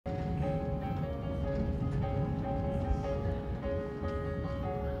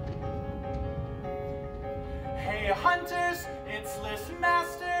hunters, it's List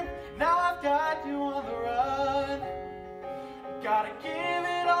Master. Now I've got you on the run. Gotta give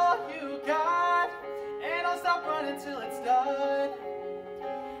it all you got, and I'll stop running till it's done.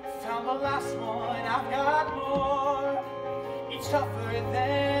 Found the last one, I've got more, each tougher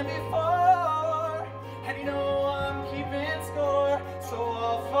than before. And you know I'm keeping score, so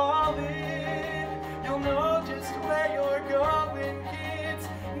I'll fall in. You'll know just where you're going, kids,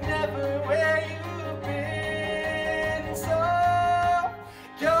 never where you've been. So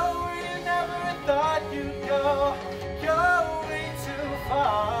go where you never thought you'd go. Go way too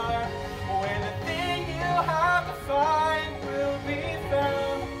far, where the thing you have to find will be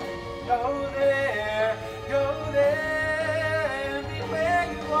found. Go there, and be where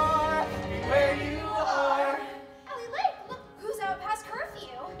you are, be where you are. Ellie, look who's out past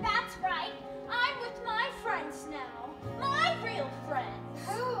curfew. That's right, I'm with my friends now. My real friends.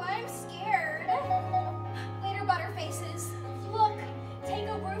 Ooh, I'm scared. Later, Butterfaces. Look, take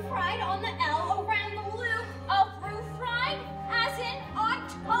a roof ride on the L around the loop of roof ride, as in on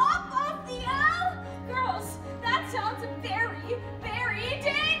top of the L. Girls, that sounds very, very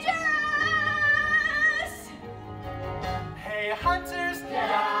dangerous. Hey hunters,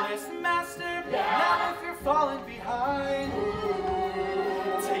 got List Master. Now if you're falling behind,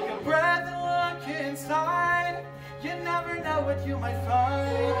 take a breath and look inside. You never know what you might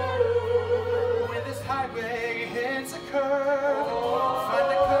find. When this highway hits a curve, find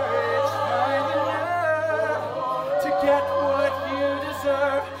the courage, find the nerve to get what you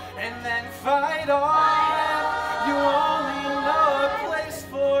deserve, and then fight on. You only know a place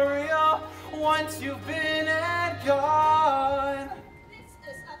for real once you've been and gone.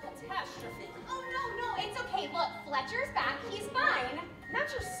 This is a catastrophe. Oh, no, it's okay. Look, Fletcher's back. He's fine. Not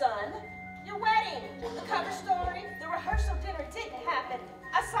your son. Your wedding, the cover story, the rehearsal dinner didn't happen.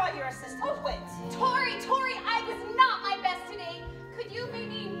 I saw your assistant quit. Torrey, I was not my best today. Could you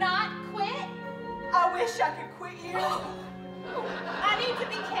maybe not quit? I wish I could quit you. I need to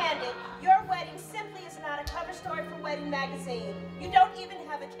be candid. Your wedding simply is not a cover story for Wedding Magazine. You don't even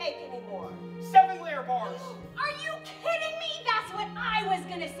have a cake anymore. 7-layer bars. Are you kidding me? That's what I was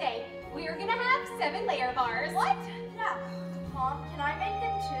gonna say. We're gonna have 7-layer bars. What? Yeah. Mom, can I make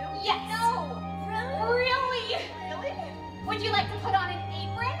them too? Yes. No. Really? Really? Would you like to put on an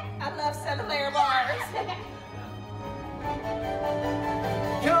apron? I love 7-layer bars.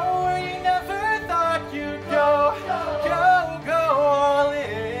 Go where you never thought you'd go. Go all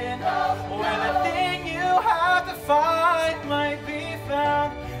in. Where the thing you have to find might be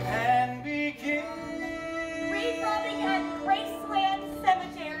found and begin. Rerubbing at Graceland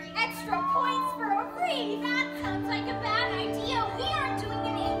Cemetery. Extra points for a free. That sounds like a bad idea. We aren't doing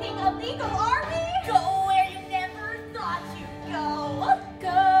anything illegal, are we? Go where you never thought you'd go. Go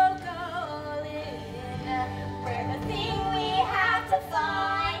all in. Where the thing we have to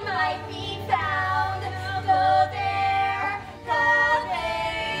find might be found. Go there,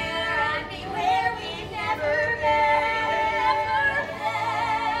 and be where we've never been.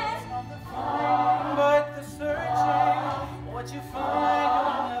 But the searching, what you find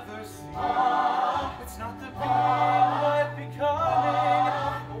you'll never see. It's not the being, but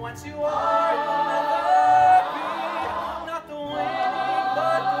becoming. Once you are, you'll never be. Not the winning,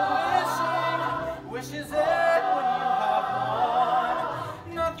 but the wishing. Wish is it when you have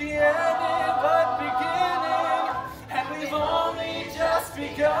won. Not the ending, but beginning. And we've only just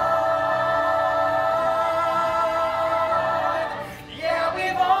begun. Yeah,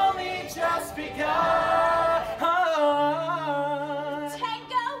 we've only just begun.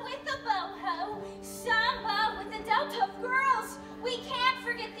 Tango with the boho, samba with the delta. Girls, we can't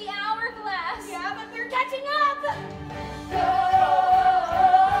forget the hourglass. Yeah, but they're catching up.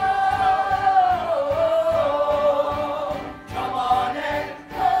 Come on and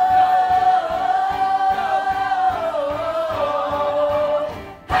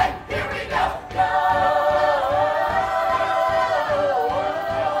hey, here we go.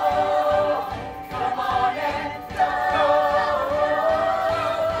 Come on and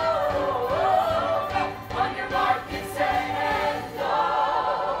on your mark, get set and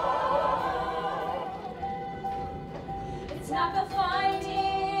It's not the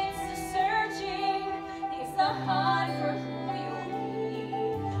finding, it's the searching. It's the hunt for who you'll be.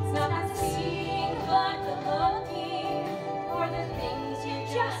 It's not the seeing, but the looking for the things you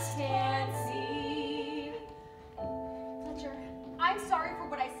just can't see. Fletcher, I'm sorry for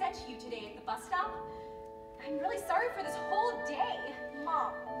what I said to you today at the bus stop. I'm really sorry for this whole day.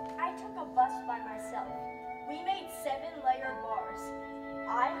 Mom, I took a bus by myself. We made 7-layer bars.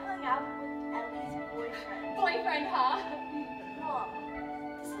 I hung out with Ellie's boyfriend. Boyfriend, huh? Mom,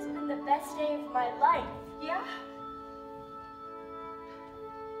 this has been the best day of my life. Yeah?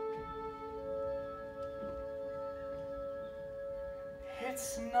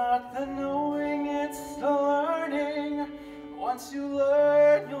 It's not the knowing, it's the learning. Once you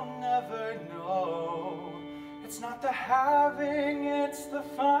learn, you'll never know. It's not the having, it's the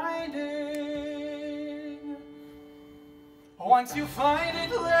finding. Once you find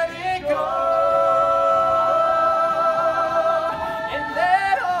it, let it go. And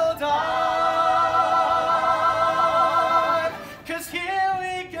then hold on. 'Cause here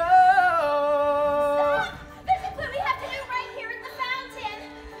we go. Stop! There's a clue we have to do right here in the fountain.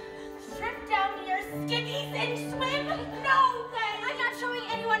 Strip down to your skivvies and swim? No way! I'm not showing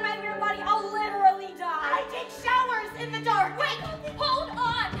anyone my real body. I'll literally die. I take showers in the dark. Wait, hold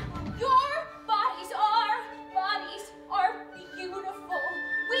on. Your bodies are beautiful.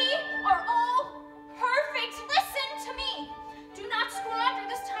 We are all perfect. Listen to me. Do not squander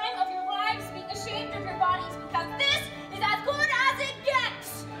this time of your lives being ashamed of your bodies, because this is as good as it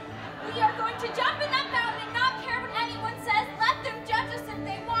gets. We are going to jump in that fountain and not care what anyone says. Let them judge us if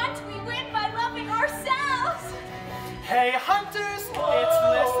they want. We win by loving ourselves. Hey hunters, it's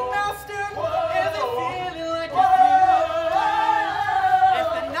Liz Master. Is it feeling like you feel? If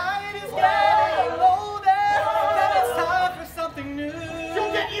the night is getting older, then it's time for something new.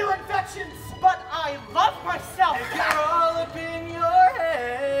 You'll get ear infections, but I love myself.